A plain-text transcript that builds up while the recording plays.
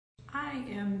I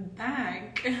am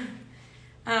back.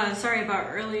 Sorry about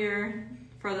earlier.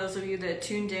 For those of you that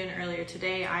tuned in earlier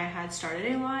today, I had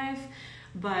started a live,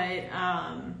 but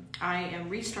I am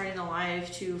restarting the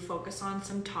live to focus on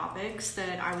some topics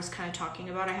that I was kind of talking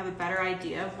about. I have a better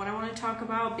idea of what I want to talk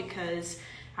about because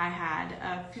I had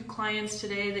a few clients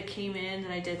today that came in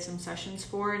that I did some sessions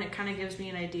for, and it kind of gives me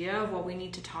an idea of what we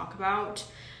need to talk about.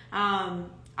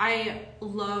 I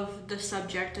love the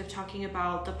subject of talking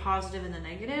about the positive and the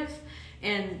negative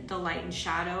and the light and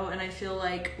shadow, and I feel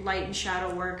like light and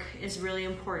shadow work is really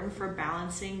important for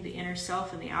balancing the inner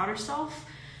self and the outer self.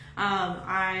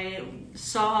 I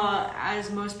saw,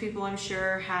 as most people I'm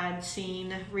sure had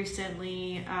seen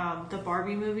recently, the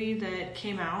Barbie movie that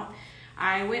came out.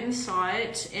 I went and saw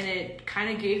it, and it kind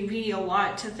of gave me a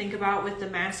lot to think about with the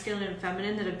masculine and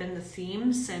feminine that have been the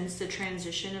theme since the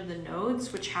transition of the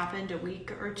nodes, which happened a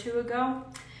week or two ago.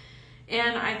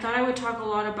 And I thought I would talk a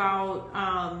lot about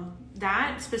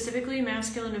that, specifically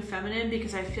masculine and feminine,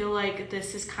 because I feel like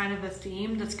this is kind of a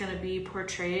theme that's going to be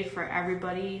portrayed for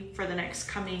everybody for the next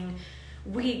coming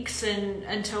weeks and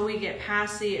until we get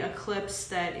past the eclipse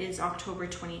that is October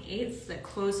 28th that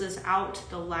closes out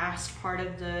the last part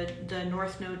of the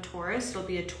North Node Taurus. It'll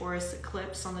be a Taurus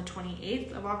eclipse on the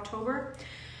 28th of October.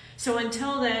 So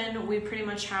until then, we pretty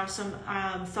much have some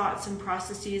thoughts and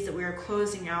processes that we are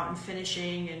closing out and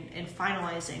finishing and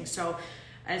finalizing. So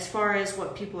as far as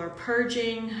what people are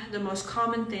purging, the most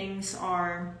common things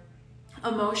are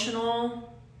emotional,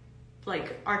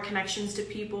 like our connections to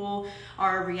people,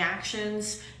 our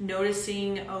reactions,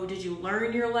 noticing, oh, did you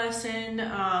learn your lesson?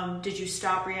 Did you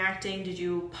stop reacting? Did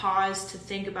you pause to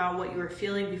think about what you were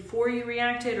feeling before you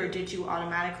reacted, or did you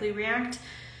automatically react?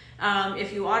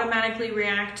 If you automatically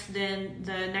react, then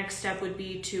the next step would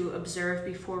be to observe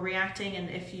before reacting. And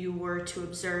if you were to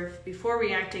observe before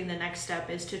reacting, the next step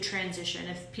is to transition.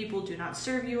 If people do not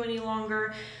serve you any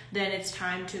longer, then it's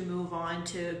time to move on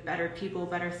to better people,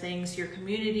 better things, your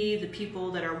community, the people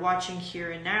that are watching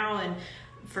here and now. And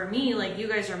for me, like, you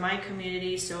guys are my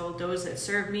community, so those that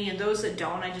serve me and those that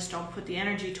don't, I just don't put the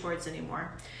energy towards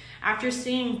anymore. After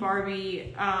seeing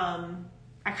Barbie,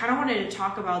 I kind of wanted to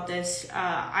talk about this.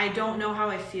 I don't know how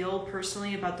I feel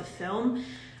personally about the film.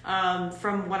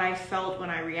 From what I felt when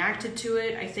I reacted to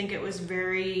it, I think it was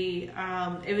very,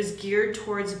 it was geared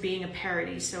towards being a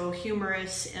parody, so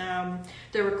humorous.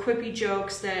 There were quippy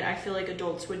jokes that I feel like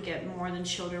adults would get more than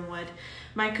children would.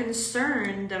 My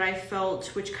concern that I felt,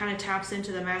 which kind of taps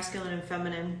into the masculine and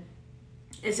feminine,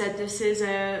 is that this is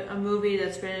a movie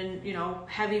that's been,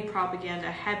 heavy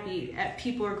propaganda,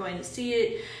 people are going to see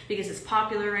it because it's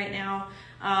popular right now.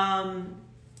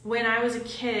 When I was a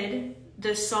kid,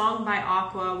 the song by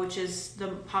Aqua, which is the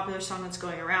popular song that's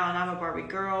going around, I'm a Barbie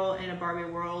girl in a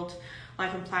Barbie world,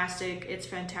 life in plastic, it's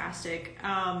fantastic.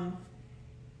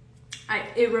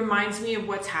 It reminds me of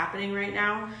what's happening right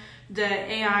now. The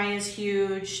AI is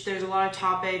huge. There's a lot of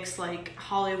topics like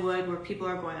Hollywood where people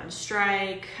are going on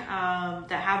strike,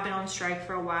 that have been on strike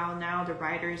for a while now, the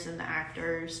writers and the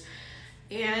actors.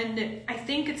 And I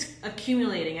think it's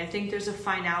accumulating. I think there's a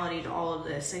finality to all of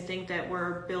this. I think that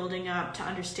we're building up to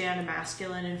understand a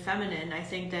masculine and feminine. I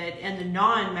think that, and the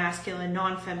non-masculine,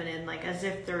 non-feminine, like as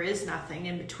if there is nothing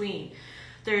in between.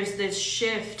 There's this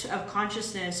shift of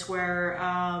consciousness where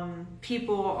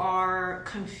people are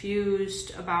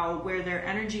confused about where their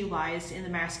energy lies in the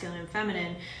masculine and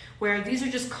feminine, where these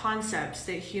are just concepts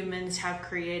that humans have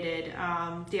created.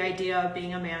 The idea of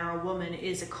being a man or a woman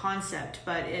is a concept,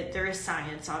 but there is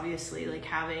science, obviously, like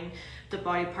having the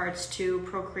body parts to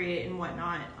procreate and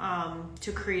whatnot,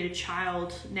 to create a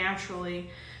child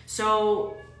naturally.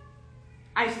 So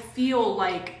I feel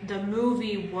like the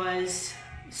movie was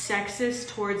sexist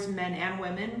towards men and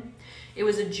women. It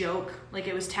was a joke, like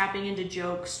it was tapping into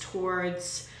jokes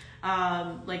towards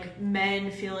like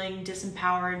men feeling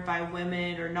disempowered by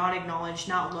women, or not acknowledged,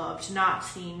 not loved, not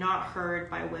seen, not heard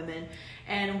by women,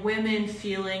 and women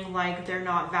feeling like they're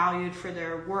not valued for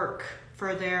their work,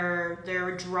 for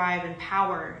their drive and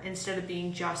power, instead of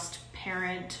being just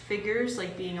parent figures,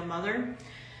 like being a mother,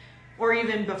 or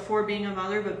even before being a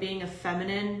mother, but being a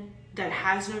feminine that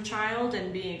has no child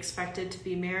and being expected to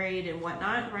be married and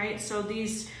whatnot, right? So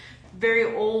these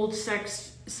very old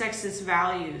sexist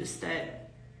values that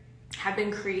have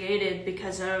been created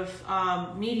because of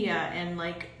media and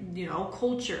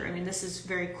culture. I mean, this is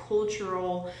very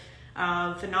cultural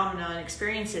phenomena and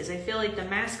experiences. I feel like the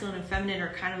masculine and feminine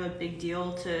are kind of a big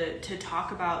deal to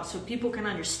talk about, so people can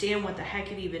understand what the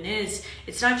heck it even is.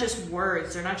 It's not just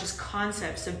words, they're not just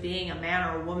concepts of being a man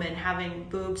or a woman, having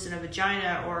boobs and a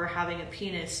vagina or having a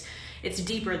penis. It's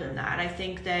deeper than that. I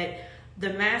think that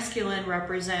The masculine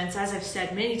represents, as I've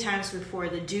said many times before,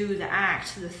 the do, the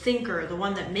act, the thinker, the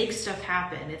one that makes stuff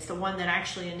happen. It's the one that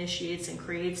actually initiates and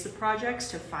creates the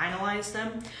projects to finalize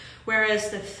them.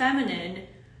 Whereas the feminine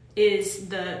is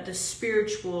the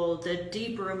spiritual, the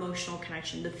deeper emotional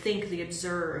connection, the think, the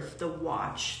observe, the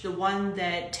watch, the one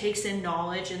that takes in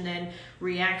knowledge and then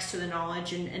reacts to the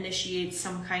knowledge and initiates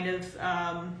some kind of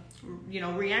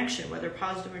reaction, whether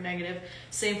positive or negative.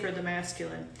 Same for the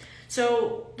masculine.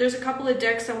 So there's a couple of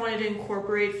decks I wanted to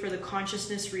incorporate for the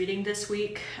consciousness reading this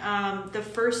week. The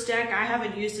first deck, I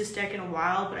haven't used this deck in a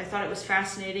while, but I thought it was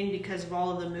fascinating because of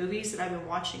all of the movies that I've been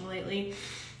watching lately.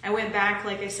 I went back,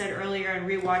 like I said earlier, and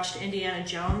rewatched Indiana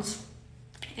Jones.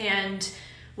 And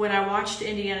when I watched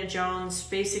Indiana Jones,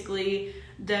 basically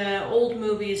the old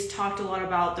movies talked a lot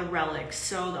about the relics.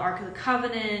 So the Ark of the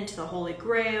Covenant, the Holy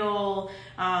Grail,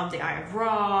 the Eye of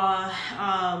Ra,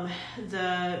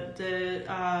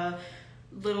 the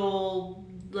little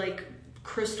like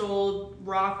crystal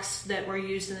rocks that were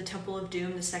used in the Temple of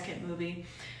Doom, the second movie.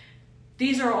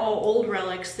 These are all old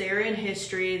relics. They're in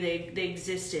history. They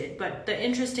existed. But the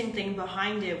interesting thing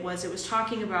behind it was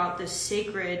talking about the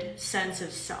sacred sense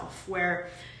of self, where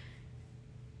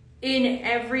in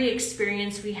every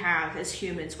experience we have as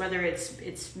humans, whether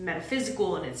it's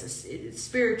metaphysical and it's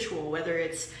spiritual, whether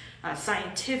it's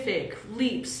scientific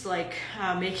leaps like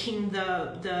making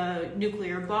the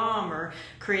nuclear bomb or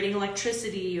creating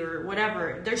electricity or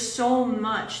whatever, there's so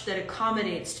much that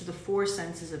accommodates to the four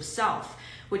senses of self,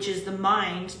 which is the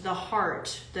mind, the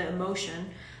heart, the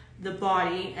emotion, the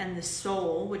body, and the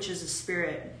soul, which is the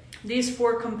spirit. These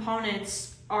four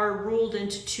components are ruled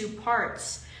into two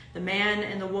parts: the man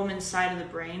and the woman side of the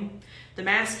brain. The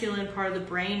masculine part of the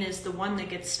brain is the one that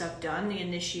gets stuff done, the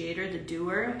initiator, the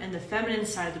doer, and the feminine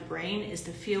side of the brain is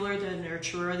the feeler, the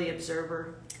nurturer, the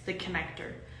observer, the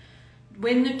connector.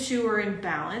 When the two are in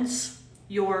balance,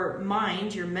 your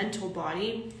mind, your mental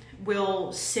body,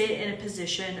 will sit in a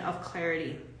position of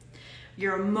clarity.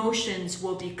 Your emotions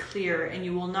will be clear and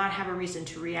you will not have a reason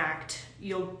to react.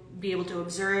 You'll be able to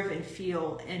observe and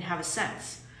feel and have a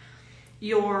sense.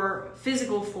 Your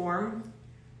physical form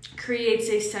creates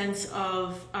a sense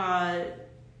of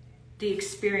the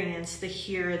experience, the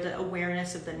here, the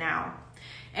awareness of the now.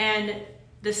 And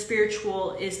the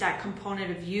spiritual is that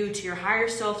component of you to your higher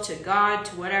self, to God,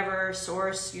 to whatever,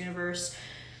 source, universe.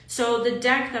 So the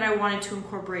deck that I wanted to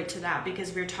incorporate to that,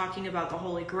 because we were talking about the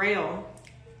Holy Grail,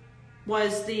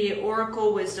 was the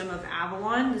Oracle Wisdom of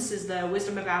Avalon. This is the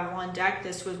Wisdom of Avalon deck.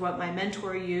 This was what my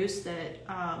mentor used that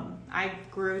I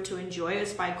grew to enjoy.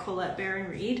 It's by Colette Baron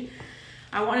Reed.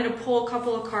 I wanted to pull a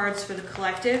couple of cards for the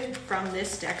collective from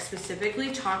this deck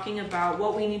specifically, talking about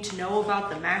what we need to know about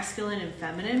the masculine and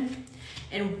feminine,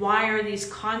 and why are these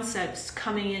concepts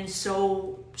coming in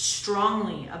so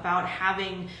strongly about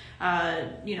having,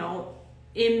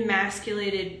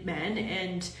 emasculated men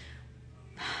and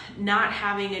not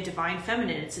having a divine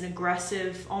feminine. It's an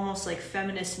aggressive, almost like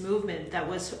feminist movement that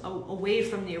was away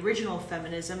from the original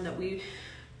feminism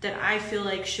that I feel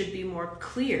like should be more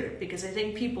clear, because I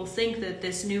think people think that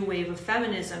this new wave of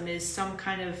feminism is some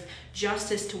kind of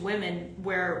justice to women,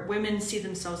 where women see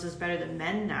themselves as better than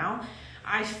men now.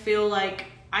 I feel like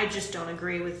I just don't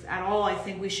agree with at all. I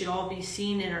think we should all be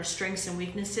seen in our strengths and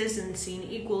weaknesses and seen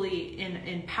equally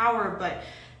in power, but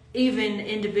even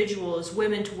individuals,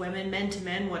 women to women, men to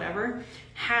men, whatever,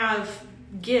 have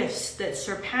gifts that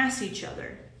surpass each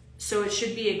other. So it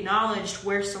should be acknowledged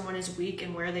where someone is weak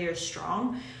and where they are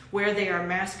strong, where they are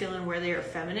masculine, where they are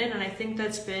feminine. And I think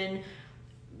that's been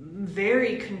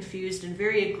very confused and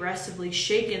very aggressively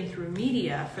shaken through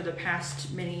media for the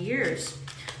past many years.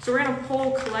 So we're going to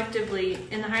poll collectively,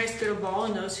 in the highest good of all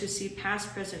and those who see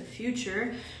past, present,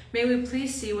 future. May we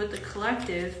please see what the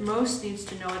collective most needs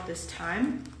to know at this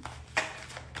time.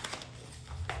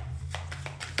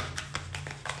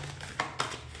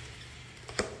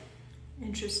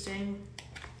 Interesting.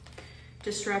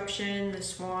 Disruption, the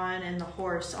swan, and the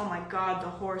horse. Oh my God, the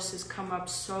horse has come up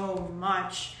so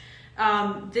much.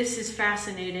 This is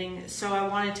fascinating. So I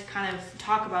wanted to kind of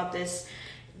talk about this.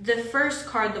 The first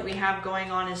card that we have going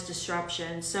on is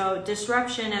disruption. So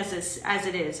disruption as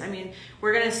it is. I mean,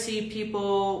 we're going to see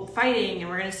people fighting and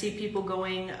we're going to see people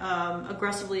going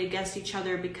aggressively against each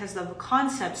other because of the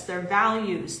concepts, their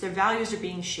values are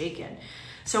being shaken.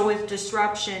 So with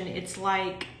disruption, it's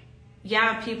like,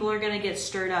 yeah, people are going to get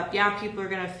stirred up. Yeah, people are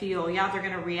going to feel. Yeah, they're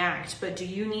going to react. But do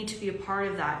you need to be a part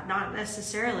of that? Not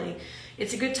necessarily.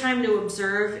 It's a good time to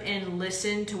observe and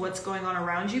listen to what's going on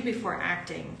around you before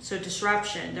acting. So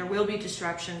disruption. There will be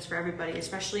disruptions for everybody,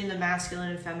 especially in the masculine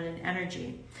and feminine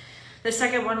energy. The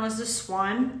second one was the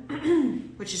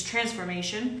swan, which is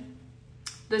transformation.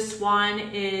 The swan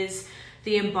is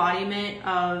the embodiment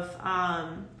of,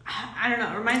 I don't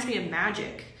know, it reminds me of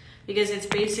magic, because it's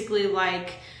basically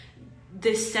like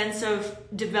this sense of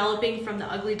developing from the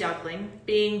ugly duckling,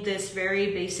 being this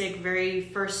very basic, very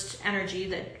first energy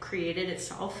that created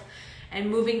itself, and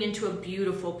moving into a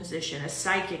beautiful position, a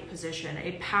psychic position,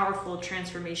 a powerful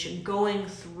transformation, going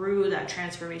through that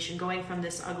transformation, going from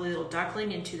this ugly little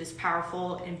duckling into this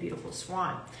powerful and beautiful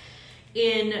swan.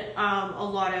 In a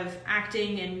lot of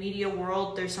acting and media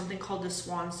world, there's something called the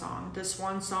swan song. The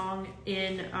swan song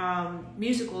in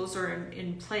musicals or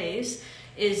in plays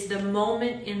is the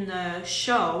moment in the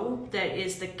show that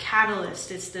is the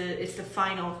catalyst. It's the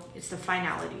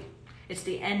finality. It's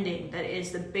the ending that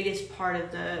is the biggest part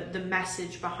of the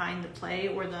message behind the play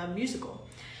or the musical.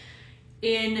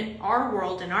 In our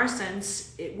world, in our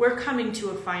sense, we're coming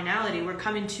to a finality. We're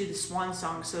coming to the swan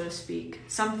song, so to speak.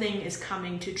 Something is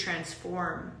coming to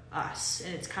transform us,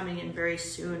 and it's coming in very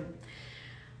soon.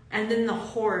 And then the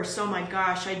horse, oh my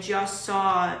gosh, I just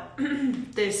saw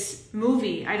this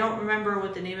movie. I don't remember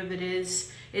what the name of it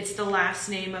is. It's the last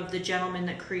name of the gentleman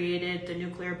that created the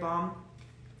nuclear bomb.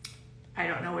 I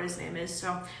don't know what his name is,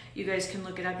 so you guys can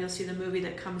look it up. You'll see the movie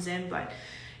that comes in, but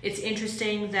it's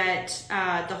interesting that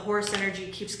the horse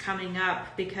energy keeps coming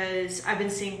up, because I've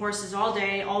been seeing horses all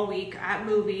day, all week, at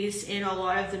movies, in a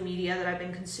lot of the media that I've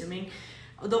been consuming.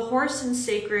 The horse in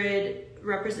sacred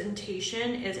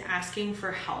representation is asking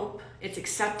for help. It's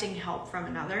accepting help from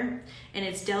another, and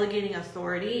it's delegating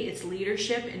authority, it's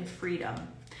leadership and freedom.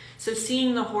 So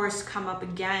seeing the horse come up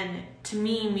again, to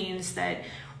me, means that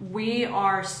we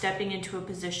are stepping into a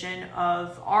position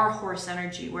of our horse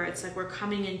energy, where it's like we're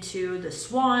coming into the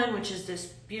swan, which is this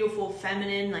beautiful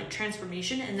feminine like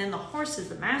transformation, and then the horse is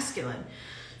the masculine.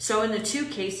 So in the two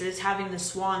cases, having the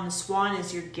swan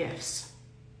is your gifts.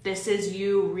 This is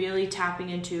you really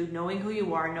tapping into knowing who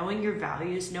you are, knowing your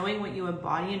values, knowing what you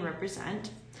embody and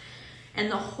represent.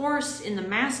 And the horse in the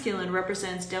masculine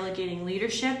represents delegating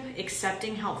leadership,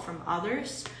 accepting help from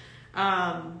others,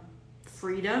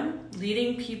 freedom,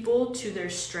 leading people to their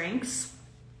strengths,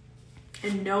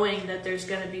 and knowing that there's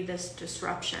going to be this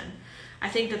disruption. I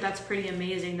think that that's pretty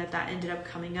amazing that ended up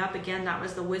coming up. Again, that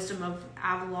was the Wisdom of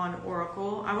Avalon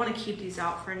Oracle. I want to keep these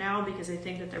out for now because I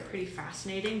think that they're pretty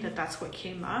fascinating, that's what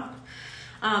came up.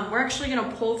 We're actually going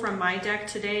to pull from my deck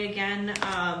today again.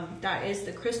 That is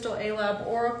the Crystal A-Lab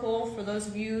Oracle. For those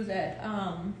of you that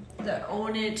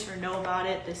own it or know about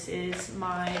it, this is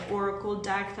my Oracle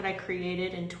deck that I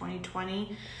created in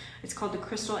 2020. It's called the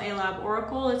Crystal A-Lab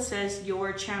Oracle. It says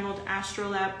your channeled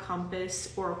Astrolab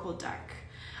Compass Oracle deck.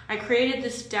 I created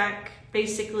this deck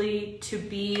basically to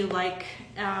be like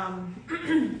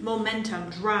momentum,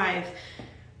 drive,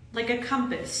 like a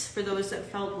compass for those that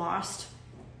felt lost.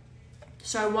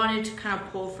 So I wanted to kind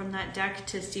of pull from that deck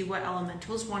to see what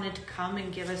elementals wanted to come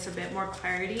and give us a bit more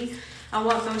clarity on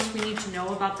what most we need to know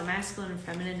about the masculine and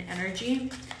feminine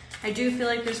energy. I do feel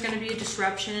like there's going to be a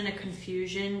disruption and a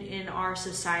confusion in our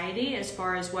society as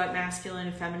far as what masculine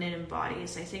and feminine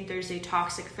embodies. I think there's a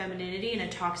toxic femininity and a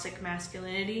toxic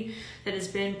masculinity that has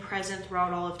been present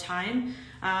throughout all of time.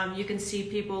 You can see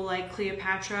people like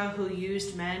Cleopatra, who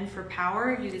used men for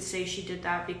power. You could say she did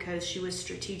that because she was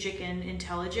strategic and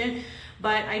intelligent.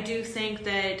 But I do think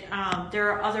that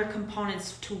there are other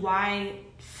components to why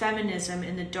feminism,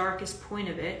 in the darkest point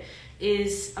of it,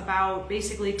 is about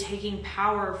basically taking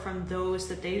power from those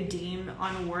that they deem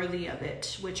unworthy of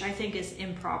it, which I think is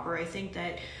improper. I think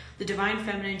that the divine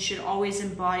feminine should always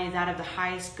embody that of the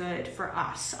highest good for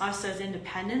us as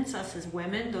independents, us as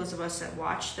women, those of us that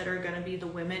watch that are going to be the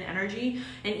women energy,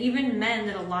 and even men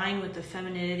that align with the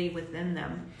femininity within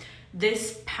them.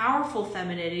 This powerful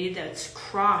femininity that's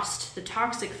crossed the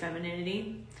toxic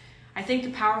femininity. I think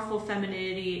the powerful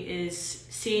femininity is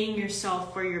seeing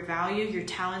yourself for your value, your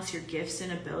talents, your gifts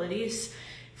and abilities.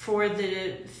 For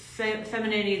the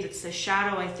femininity that's the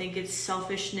shadow, I think it's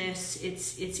selfishness,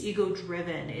 it's ego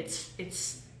driven. It's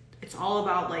all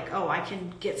about like, oh, I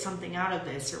can get something out of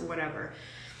this or whatever.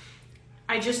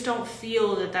 I just don't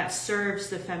feel that serves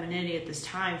the femininity at this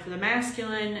time. For the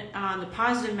masculine, the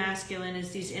positive masculine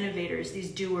is these innovators,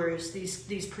 these doers,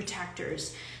 these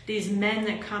protectors, these men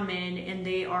that come in and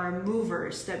they are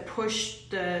movers that push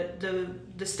the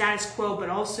status quo, but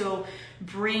also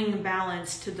bring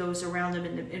balance to those around them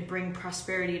and bring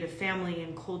prosperity to family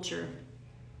and culture.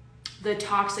 The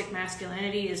toxic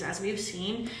masculinity is, as we've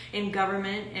seen in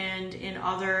government and in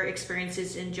other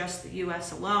experiences in just the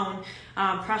US alone,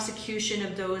 prosecution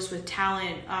of those with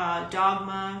talent,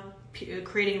 dogma,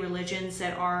 creating religions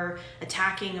that are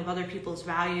attacking of other people's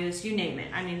values, you name it.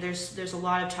 I mean, there's a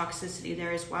lot of toxicity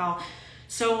there as well.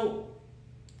 So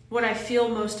what I feel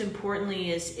most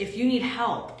importantly is if you need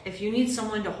help, if you need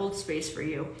someone to hold space for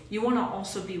you, you want to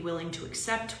also be willing to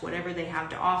accept whatever they have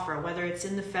to offer, whether it's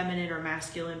in the feminine or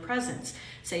masculine presence.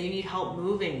 Say you need help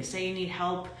moving, say you need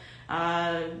help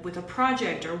with a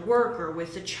project or work or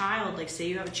with a child. Like say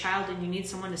you have a child and you need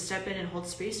someone to step in and hold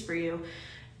space for you.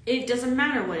 It doesn't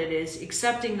matter what it is,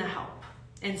 accepting the help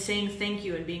and saying thank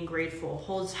you and being grateful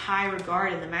holds high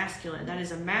regard in the masculine. That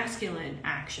is a masculine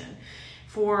action.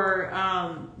 For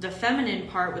the feminine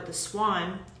part with the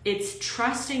swan, it's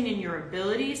trusting in your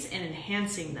abilities and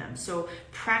enhancing them. So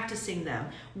practicing them,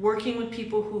 working with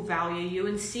people who value you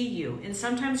and see you. And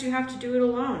sometimes you have to do it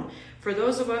alone. For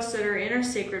those of us that are in our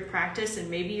sacred practice, and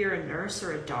maybe you're a nurse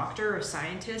or a doctor or a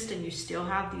scientist and you still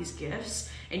have these gifts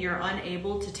and you're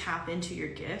unable to tap into your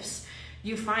gifts,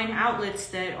 you find outlets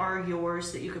that are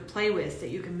yours, that you could play with, that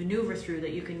you can maneuver through,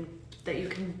 that you can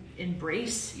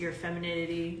embrace your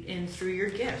femininity in through your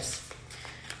gifts.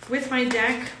 With my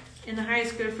deck, in the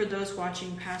highest good for those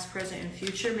watching past, present, and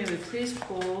future, may we please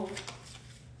pull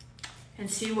and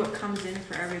see what comes in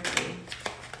for everybody.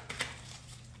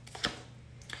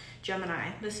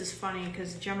 Gemini. This is funny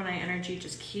because Gemini energy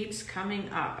just keeps coming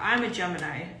up. I'm a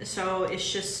Gemini, so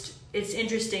it's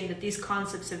interesting that these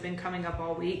concepts have been coming up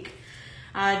all week.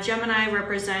 Gemini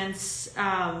represents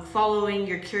following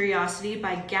your curiosity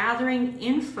by gathering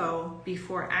info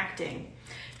before acting.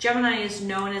 Gemini is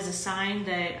known as a sign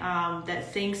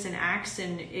that thinks and acts,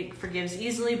 and it forgives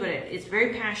easily, but it's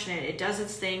very passionate. It does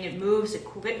its thing. It moves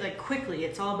quickly.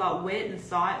 It's all about wit and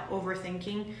thought,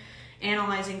 overthinking,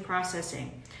 analyzing,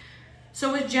 processing.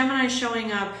 So with Gemini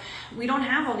showing up, we don't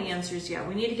have all the answers yet.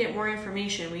 We need to get more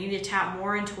information. We need to tap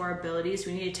more into our abilities.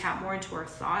 We need to tap more into our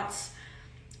thoughts.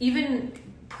 Even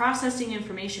processing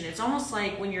information, it's almost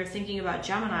like when you're thinking about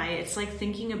Gemini, it's like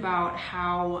thinking about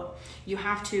how you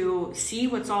have to see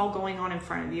what's all going on in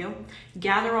front of you,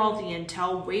 gather all the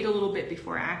intel, wait a little bit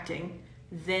before acting,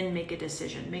 then make a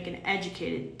decision, make an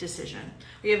educated decision.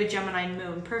 We have a Gemini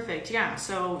moon, perfect, yeah,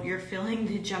 so you're feeling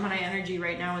the Gemini energy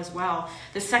right now as well.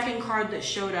 The second card that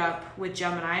showed up with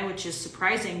Gemini, which is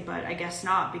surprising, but I guess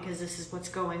not because this is what's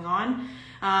going on,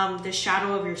 the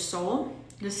shadow of your soul.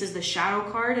 This is the shadow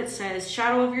card. It says,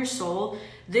 shadow of your soul.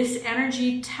 This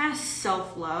energy tests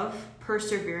self-love,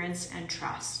 perseverance, and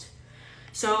trust.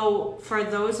 So for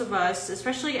those of us,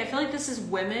 especially, I feel like this is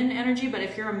women energy, but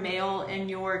if you're a male and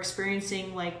you're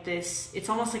experiencing like this, it's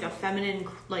almost like a feminine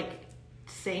like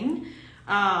thing.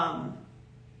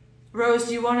 Rose,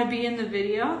 do you want to be in the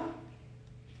video?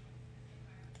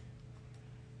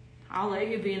 I'll let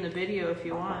you be in the video if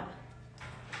you want.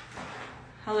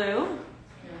 Hello?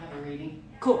 You have a reading?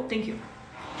 Cool, thank you.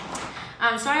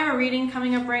 So I have a reading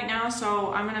coming up right now,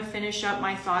 so I'm going to finish up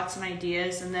my thoughts and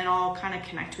ideas, and then I'll kind of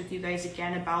connect with you guys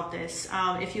again about this.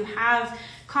 If you have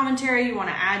commentary you want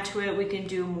to add to it, we can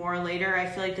do more later. I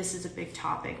feel like this is a big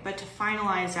topic. But to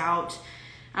finalize out,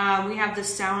 we have the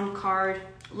sound card,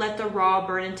 let the raw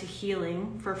burn into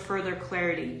healing for further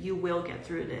clarity. You will get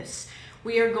through this.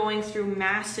 We are going through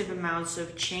massive amounts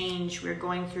of change. We're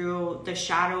going through the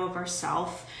shadow of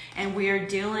ourself, and we are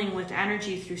dealing with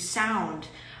energy through sound.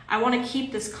 I want to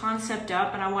keep this concept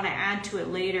up and I want to add to it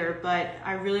later, but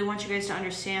I really want you guys to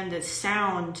understand that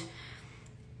sound,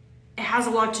 it has a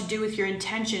lot to do with your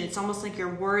intention. It's almost like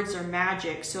your words are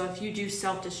magic. So if you do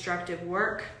self-destructive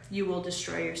work, you will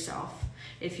destroy yourself.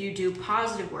 If you do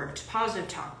positive work, positive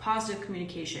talk, positive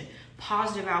communication,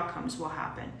 positive outcomes will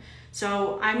happen.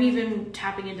 So I'm even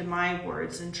tapping into my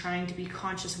words and trying to be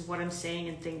conscious of what I'm saying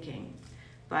and thinking.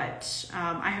 But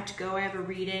I have to go, I have a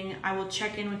reading. I will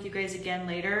check in with you guys again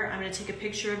later. I'm gonna take a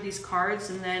picture of these cards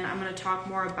and then I'm gonna talk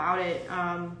more about it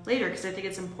later because I think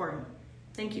it's important.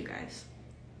 Thank you guys.